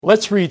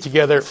Let's read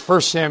together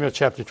 1 Samuel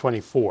chapter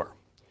 24.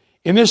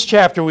 In this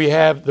chapter, we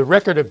have the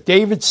record of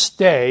David's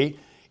stay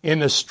in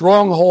the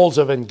strongholds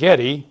of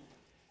En-gedi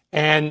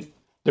and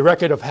the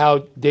record of how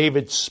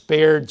David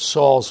spared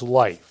Saul's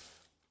life.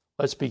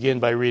 Let's begin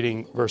by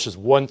reading verses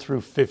 1 through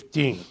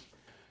 15.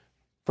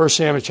 1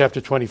 Samuel chapter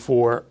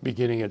 24,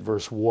 beginning at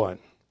verse 1.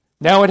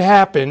 Now it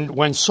happened,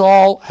 when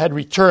Saul had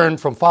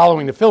returned from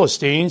following the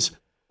Philistines,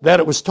 that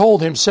it was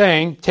told him,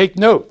 saying, "Take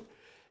note,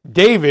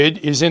 David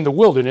is in the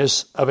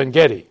wilderness of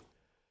En-gedi."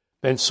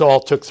 Then Saul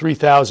took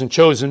 3,000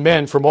 chosen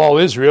men from all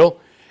Israel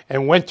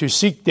and went to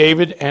seek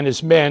David and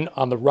his men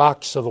on the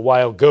rocks of the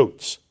wild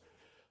goats.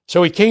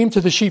 So he came to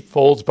the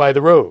sheepfolds by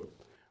the road,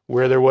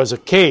 where there was a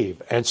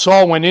cave, and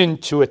Saul went in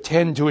to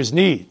attend to his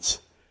needs.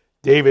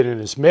 David and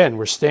his men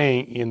were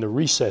staying in the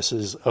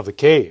recesses of the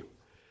cave.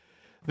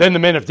 Then the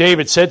men of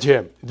David said to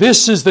him,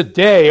 "This is the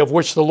day of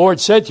which the Lord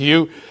said to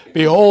you,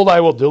 Behold,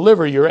 I will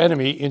deliver your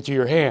enemy into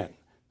your hand,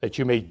 that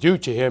you may do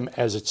to him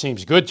as it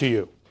seems good to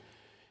you."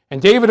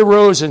 And David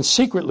arose and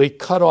secretly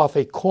cut off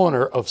a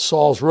corner of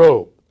Saul's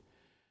robe.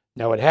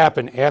 Now it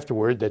happened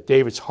afterward that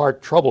David's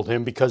heart troubled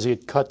him because he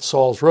had cut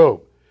Saul's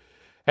robe.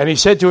 And he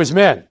said to his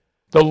men,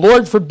 "The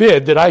Lord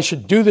forbid that I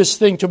should do this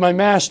thing to my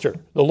master,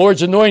 the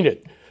Lord's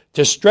anointed,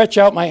 to stretch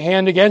out my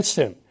hand against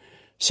him,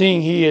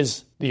 seeing he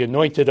is the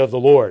anointed of the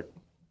Lord."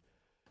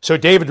 So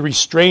David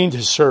restrained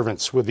his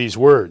servants with these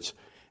words,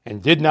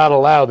 and did not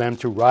allow them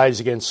to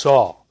rise against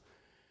Saul.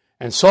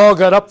 And Saul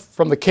got up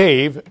from the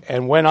cave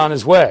and went on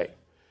his way.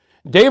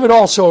 David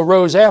also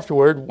arose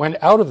afterward, went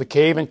out of the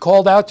cave, and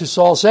called out to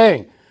Saul,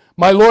 saying,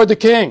 "My lord the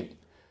king."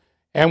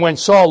 And when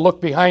Saul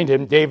looked behind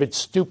him, David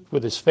stooped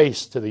with his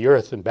face to the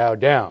earth and bowed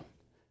down.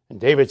 And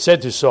David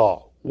said to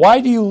Saul, "Why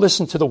do you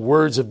listen to the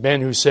words of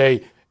men who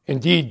say,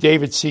 'Indeed,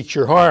 David seeks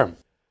your harm'?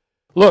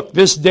 Look,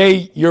 this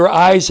day your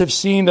eyes have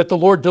seen that the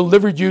Lord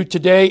delivered you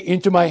today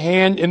into my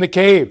hand in the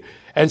cave,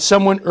 and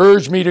someone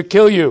urged me to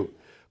kill you.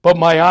 But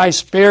my eye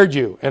spared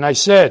you, and I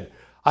said,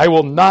 I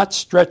will not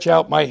stretch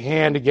out my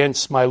hand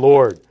against my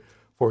Lord,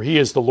 for he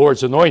is the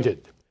Lord's anointed.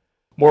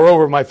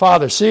 Moreover, my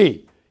father,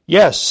 see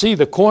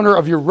the corner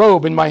of your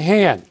robe in my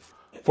hand.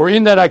 For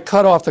in that I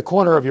cut off the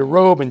corner of your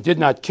robe and did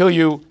not kill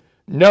you,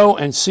 know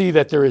and see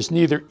that there is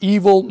neither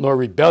evil nor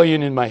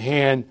rebellion in my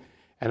hand,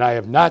 and I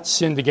have not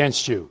sinned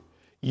against you.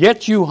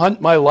 Yet you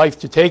hunt my life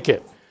to take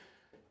it.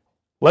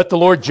 Let the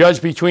Lord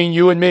judge between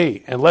you and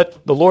me, and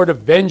let the Lord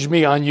avenge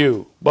me on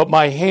you. But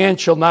my hand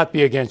shall not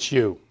be against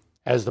you.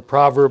 As the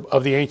proverb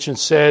of the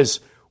ancients says,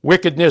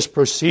 wickedness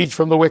proceeds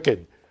from the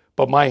wicked,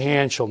 but my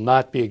hand shall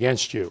not be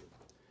against you.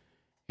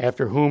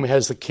 After whom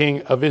has the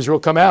king of Israel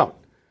come out?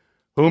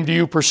 Whom do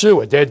you pursue?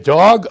 A dead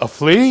dog? A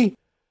flea?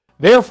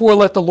 Therefore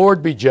let the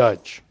Lord be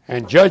judge,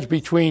 and judge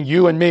between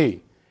you and me,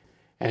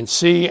 and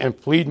see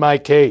and plead my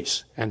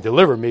case, and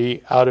deliver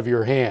me out of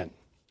your hand."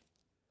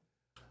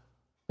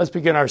 Let's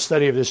begin our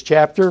study of this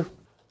chapter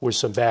with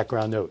some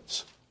background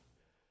notes.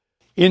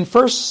 In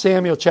 1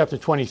 Samuel chapter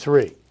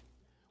 23,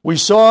 we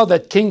saw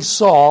that King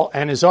Saul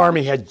and his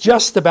army had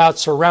just about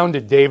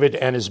surrounded David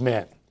and his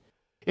men.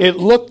 It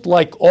looked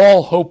like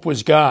all hope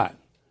was gone,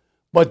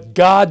 but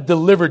God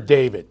delivered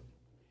David.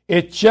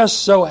 It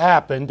just so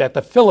happened that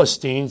the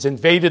Philistines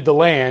invaded the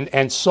land,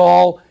 and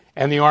Saul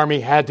and the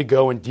army had to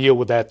go and deal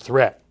with that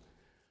threat.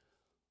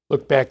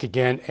 Look back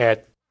again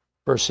at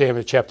 1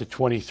 Samuel chapter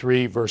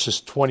 23,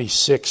 verses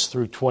 26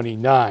 through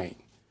 29.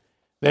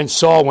 Then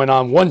Saul went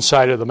on one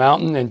side of the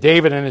mountain, and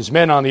David and his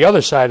men on the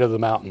other side of the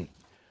mountain.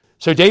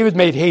 So David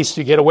made haste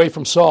to get away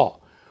from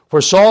Saul,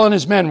 for Saul and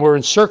his men were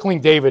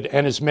encircling David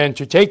and his men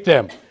to take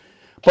them.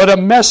 But a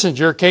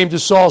messenger came to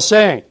Saul,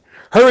 saying,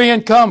 "Hurry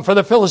and come, for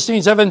the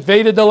Philistines have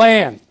invaded the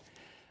land."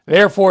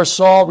 Therefore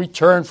Saul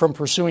returned from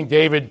pursuing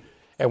David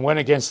and went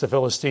against the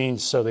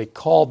Philistines, so they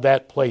called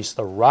that place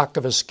the Rock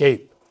of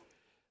Escape.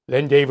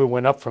 Then David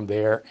went up from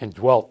there and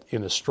dwelt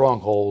in the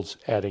strongholds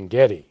at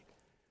En-gedi.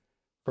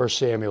 1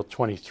 Samuel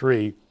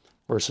 23,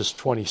 verses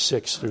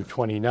 26 through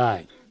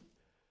 29.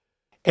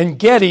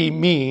 En-gedi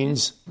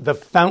means the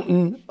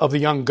fountain of the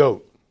young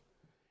goat.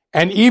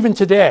 And even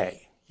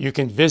today, you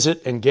can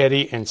visit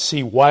En-gedi and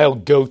see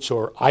wild goats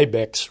or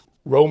ibex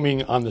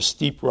roaming on the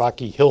steep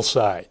rocky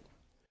hillside.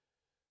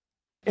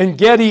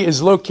 En-gedi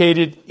is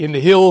located in the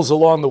hills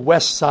along the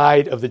west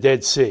side of the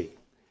Dead Sea.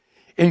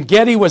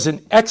 En-gedi was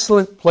an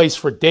excellent place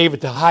for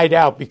David to hide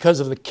out because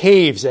of the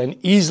caves and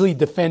easily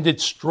defended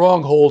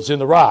strongholds in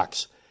the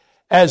rocks,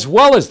 as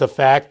well as the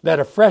fact that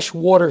a fresh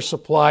water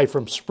supply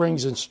from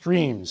springs and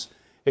streams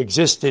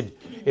existed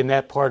in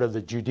that part of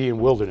the Judean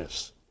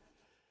wilderness.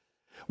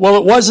 Well,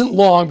 it wasn't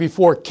long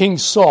before King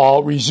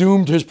Saul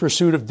resumed his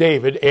pursuit of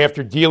David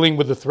after dealing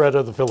with the threat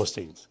of the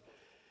Philistines.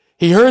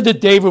 He heard that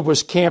David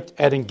was camped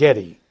at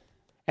En-gedi,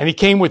 and he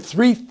came with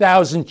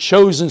 3,000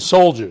 chosen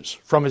soldiers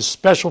from his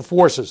special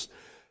forces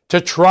to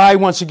try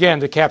once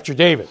again to capture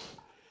David.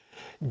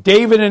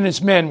 David and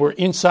his men were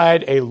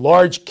inside a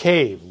large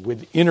cave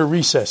with inner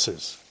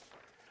recesses.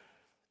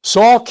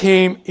 Saul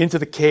came into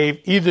the cave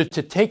either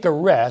to take a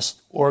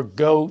rest or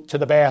go to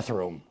the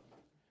bathroom.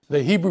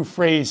 The Hebrew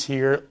phrase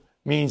here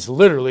means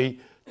literally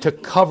to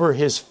cover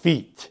his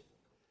feet,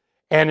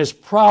 and is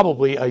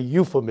probably a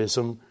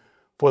euphemism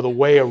for the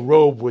way a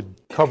robe would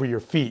cover your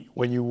feet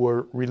when you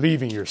were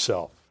relieving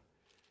yourself.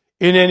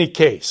 In any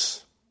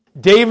case,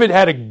 David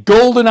had a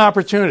golden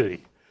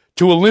opportunity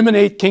to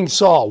eliminate King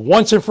Saul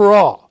once and for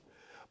all,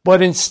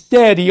 but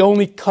instead he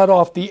only cut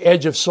off the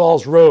edge of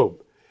Saul's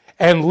robe,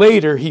 and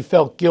later he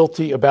felt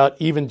guilty about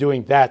even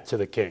doing that to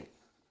the king.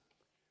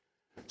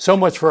 So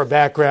much for our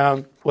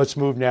background. Let's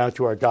move now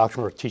to our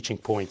doctrinal teaching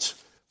points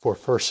for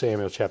 1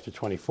 Samuel chapter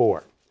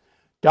 24.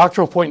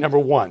 Doctrinal point number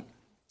 1.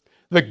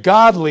 The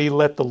godly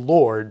let the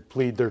Lord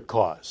plead their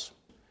cause.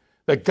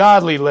 The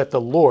godly let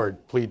the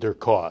Lord plead their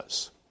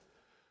cause.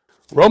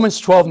 Romans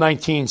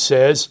 12:19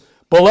 says,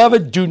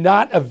 "Beloved, do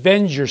not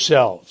avenge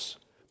yourselves,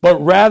 but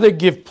rather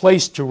give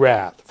place to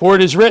wrath. For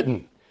it is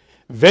written,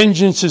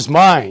 Vengeance is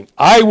mine,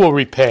 I will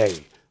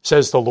repay,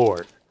 says the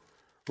Lord."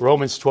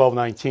 Romans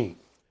 12:19.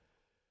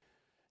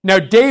 Now,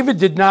 David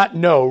did not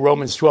know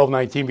Romans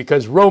 12:19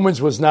 because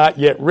Romans was not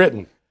yet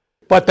written.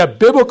 But the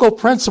biblical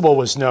principle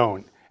was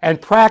known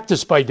and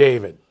practiced by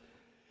David.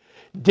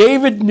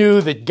 David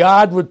knew that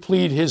God would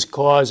plead his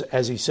cause,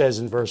 as he says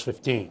in verse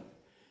 15,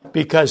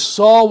 because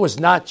Saul was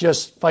not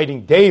just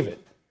fighting David,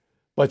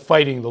 but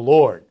fighting the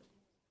Lord.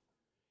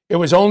 It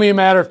was only a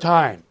matter of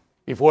time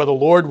before the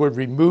Lord would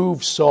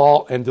remove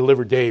Saul and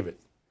deliver David.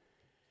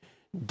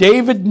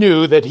 David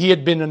knew that he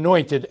had been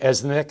anointed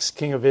as the next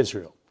king of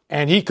Israel,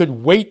 and he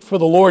could wait for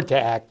the Lord to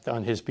act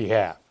on his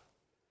behalf.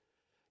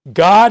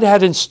 God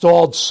had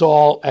installed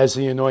Saul as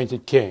the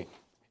anointed king,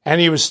 and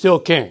he was still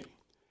king.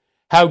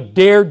 How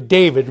dare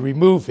David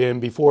remove him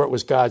before it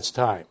was God's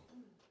time?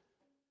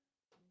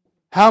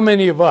 How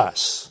many of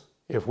us,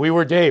 if we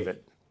were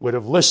David, would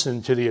have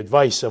listened to the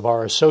advice of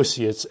our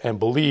associates and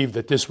believed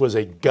that this was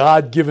a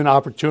God-given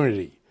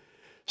opportunity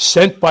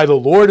sent by the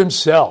Lord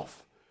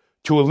himself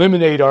to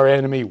eliminate our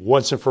enemy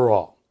once and for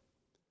all?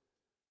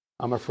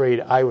 I'm afraid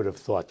I would have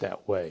thought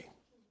that way.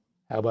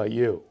 How about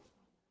you?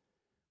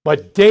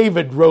 But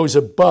David rose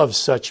above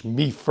such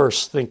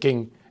me-first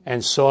thinking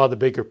and saw the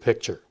bigger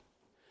picture.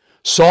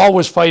 Saul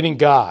was fighting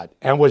God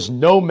and was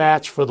no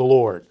match for the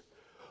Lord.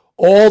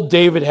 All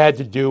David had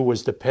to do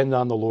was depend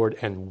on the Lord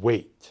and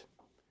wait.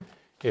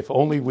 If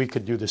only we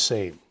could do the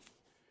same.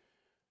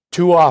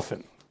 Too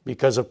often,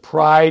 because of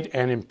pride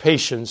and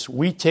impatience,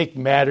 we take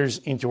matters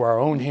into our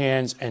own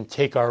hands and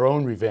take our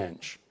own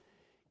revenge,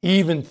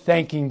 even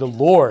thanking the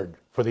Lord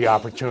for the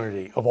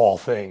opportunity of all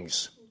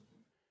things.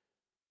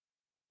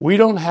 We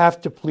don't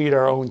have to plead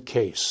our own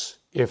case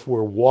if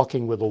we're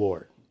walking with the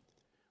Lord.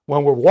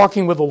 When we're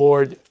walking with the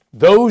Lord,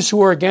 those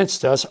who are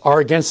against us are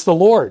against the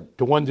Lord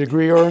to one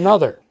degree or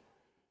another.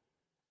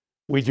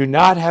 We do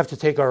not have to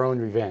take our own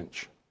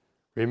revenge.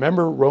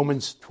 Remember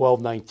Romans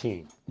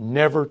 12:19.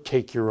 Never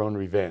take your own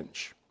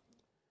revenge.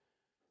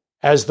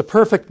 As the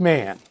perfect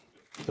man,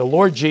 the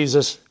Lord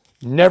Jesus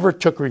never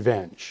took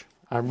revenge.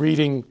 I'm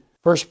reading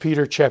 1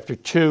 Peter chapter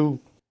 2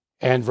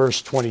 and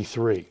verse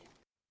 23.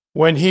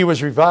 When he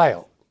was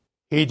reviled,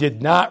 he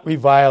did not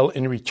revile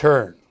in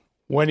return.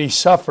 When he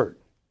suffered,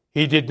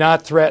 he did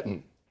not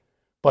threaten,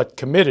 but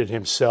committed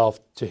himself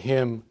to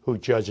him who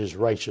judges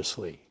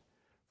righteously.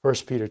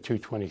 1 Peter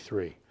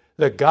 2:23.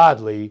 The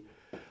godly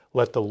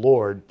let the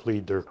Lord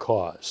plead their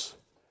cause.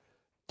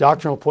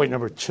 Doctrinal point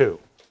number 2.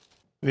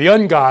 The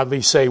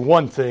ungodly say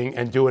one thing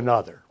and do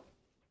another.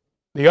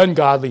 The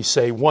ungodly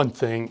say one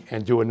thing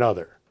and do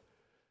another.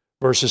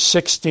 Verses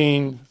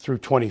 16 through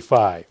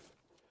 25.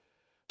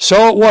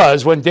 So it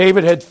was when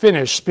David had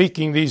finished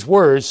speaking these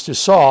words to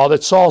Saul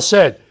that Saul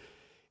said,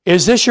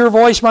 "Is this your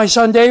voice, my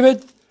son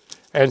David?"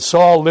 And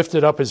Saul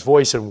lifted up his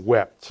voice and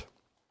wept.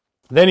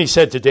 Then he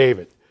said to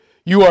David,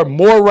 "You are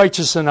more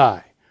righteous than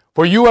I,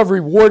 for you have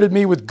rewarded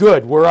me with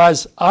good,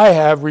 whereas I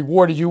have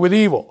rewarded you with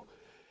evil.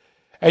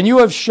 And you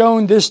have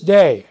shown this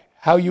day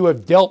how you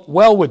have dealt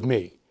well with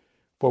me.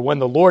 For when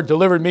the Lord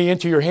delivered me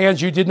into your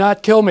hands, you did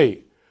not kill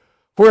me.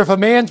 For if a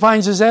man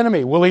finds his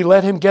enemy, will he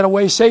let him get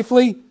away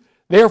safely?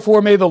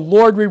 Therefore may the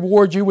Lord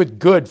reward you with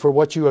good for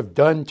what you have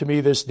done to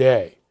me this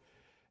day.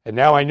 And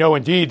now I know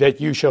indeed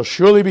that you shall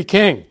surely be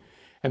king,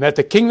 and that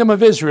the kingdom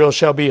of Israel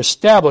shall be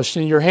established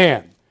in your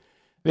hand.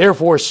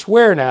 Therefore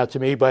swear now to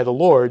me by the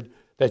Lord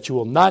that you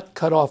will not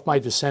cut off my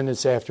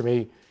descendants after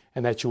me,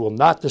 and that you will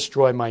not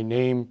destroy my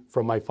name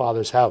from my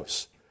father's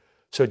house."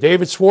 So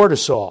David swore to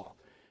Saul,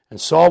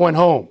 and Saul went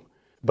home,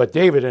 but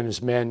David and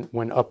his men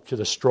went up to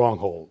the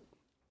stronghold.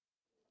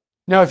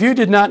 Now, if you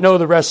did not know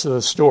the rest of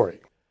the story,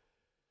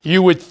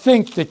 you would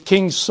think that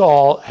King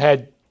Saul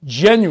had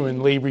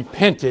genuinely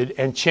repented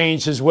and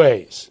changed his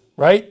ways,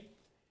 right?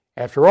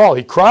 After all,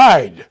 he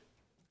cried.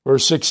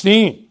 Verse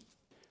 16.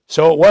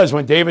 So it was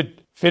when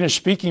David finished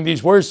speaking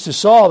these words to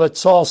Saul that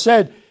Saul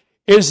said,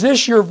 "Is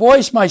this your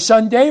voice, my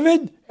son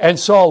David?" And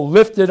Saul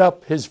lifted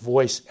up his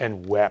voice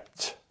and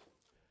wept.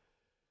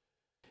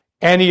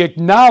 And he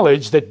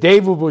acknowledged that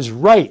David was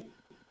right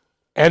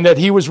and that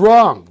he was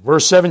wrong.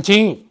 Verse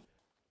 17.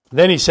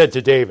 Then he said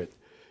to David,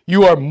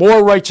 "You are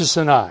more righteous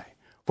than I,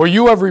 for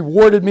you have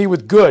rewarded me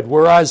with good,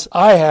 whereas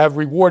I have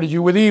rewarded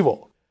you with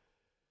evil."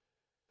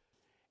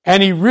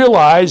 And he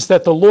realized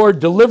that the Lord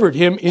delivered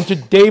him into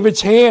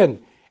David's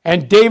hand,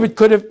 and David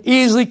could have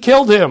easily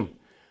killed him.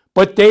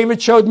 But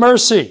David showed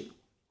mercy,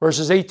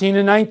 verses 18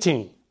 and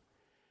 19.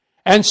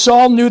 And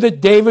Saul knew that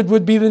David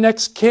would be the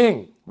next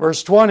king,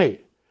 verse 20.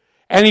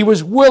 And he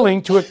was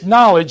willing to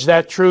acknowledge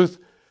that truth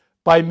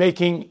by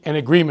making an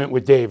agreement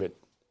with David,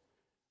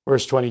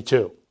 verse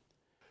 22.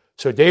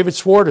 So David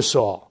swore to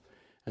Saul,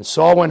 and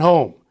Saul went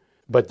home,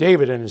 but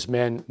David and his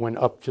men went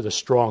up to the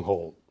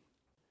stronghold.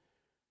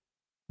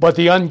 But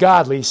the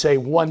ungodly say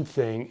one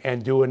thing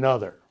and do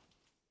another.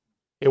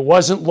 It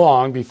wasn't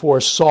long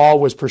before Saul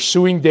was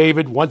pursuing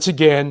David once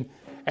again,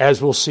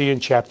 as we'll see in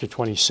chapter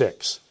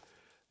 26.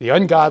 The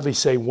ungodly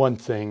say one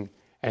thing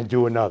and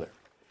do another.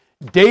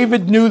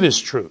 David knew this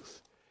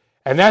truth,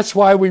 and that's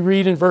why we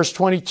read in verse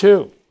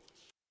 22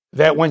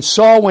 that when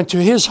Saul went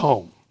to his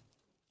home,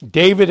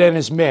 David and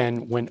his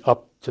men went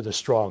up to the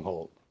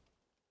stronghold.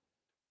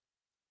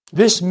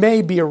 This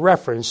may be a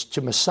reference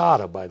to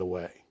Masada, by the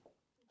way.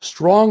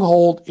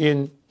 Stronghold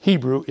in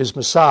Hebrew is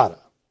Masada.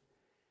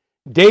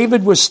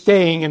 David was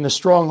staying in the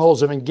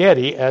strongholds of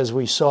En-gedi, as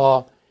we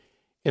saw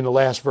in the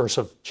last verse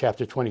of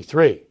chapter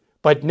 23.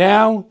 But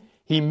now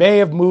he may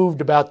have moved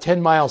about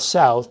 10 miles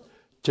south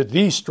to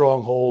the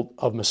stronghold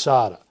of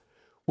Masada,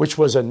 which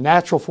was a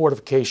natural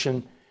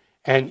fortification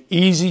and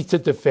easy to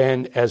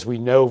defend, as we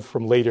know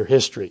from later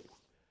history.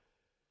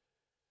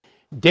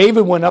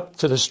 David went up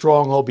to the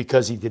stronghold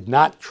because he did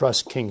not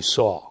trust King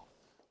Saul.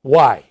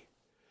 Why?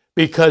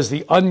 Because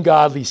the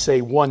ungodly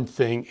say one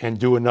thing and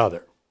do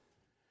another.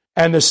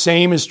 And the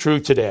same is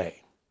true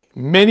today.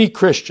 Many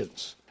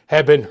Christians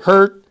have been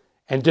hurt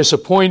and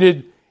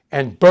disappointed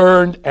and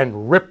burned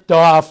and ripped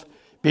off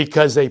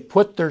because they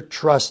put their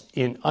trust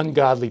in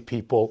ungodly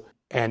people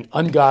and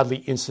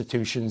ungodly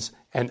institutions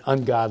and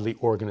ungodly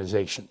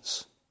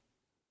organizations.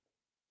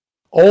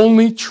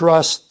 Only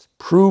trust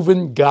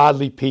proven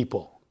godly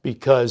people,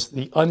 because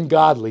the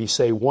ungodly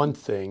say one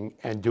thing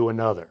and do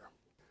another.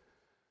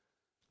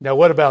 Now,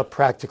 what about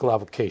practical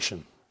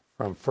application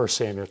from 1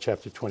 Samuel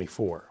chapter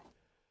 24?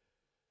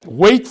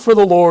 Wait for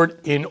the Lord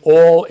in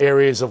all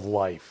areas of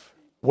life.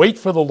 Wait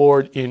for the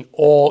Lord in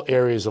all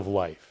areas of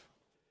life.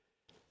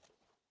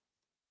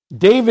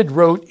 David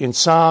wrote in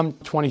Psalm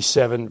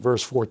 27,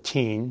 verse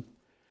 14,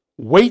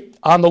 "Wait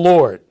on the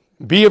Lord,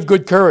 be of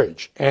good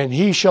courage, and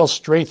he shall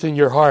strengthen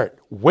your heart.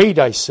 Wait,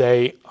 I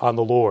say, on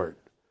the Lord."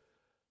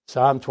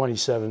 Psalm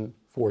 27,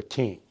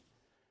 14.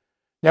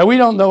 Now, we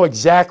don't know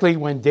exactly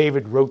when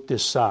David wrote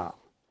this psalm,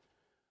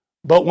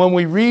 but when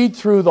we read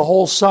through the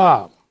whole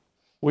psalm,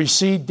 we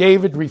see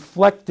David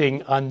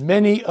reflecting on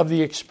many of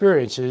the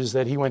experiences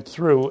that he went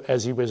through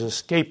as he was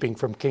escaping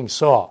from King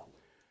Saul.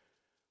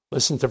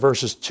 Listen to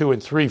verses 2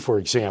 and 3, for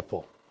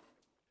example.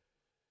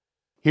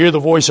 "Hear the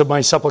voice of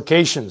my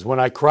supplications when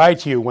I cry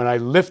to you, when I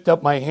lift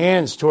up my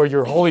hands toward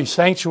your holy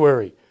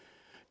sanctuary.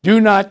 Do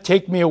not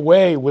take me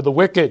away with the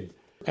wicked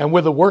and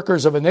with the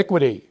workers of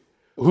iniquity,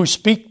 who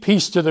speak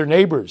peace to their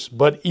neighbors,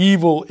 but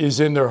evil is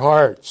in their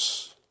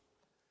hearts."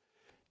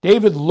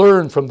 David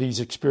learned from these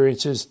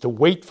experiences to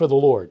wait for the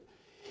Lord,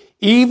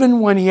 even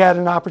when he had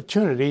an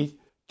opportunity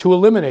to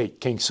eliminate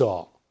King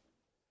Saul.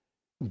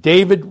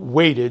 David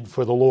waited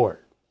for the Lord,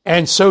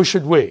 and so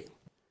should we.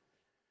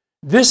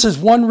 This is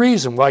one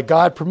reason why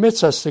God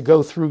permits us to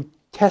go through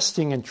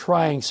testing and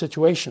trying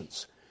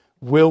situations.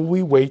 Will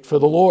we wait for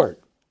the Lord?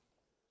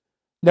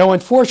 Now,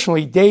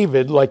 unfortunately,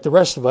 David, like the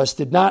rest of us,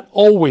 did not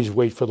always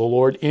wait for the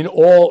Lord in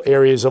all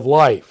areas of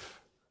life.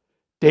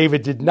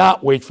 David did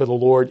not wait for the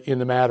Lord in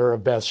the matter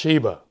of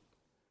Bathsheba.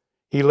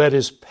 He let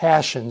his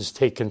passions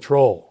take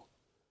control.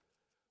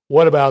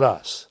 What about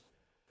us?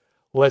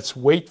 Let's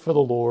wait for the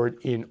Lord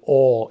in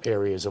all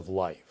areas of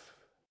life.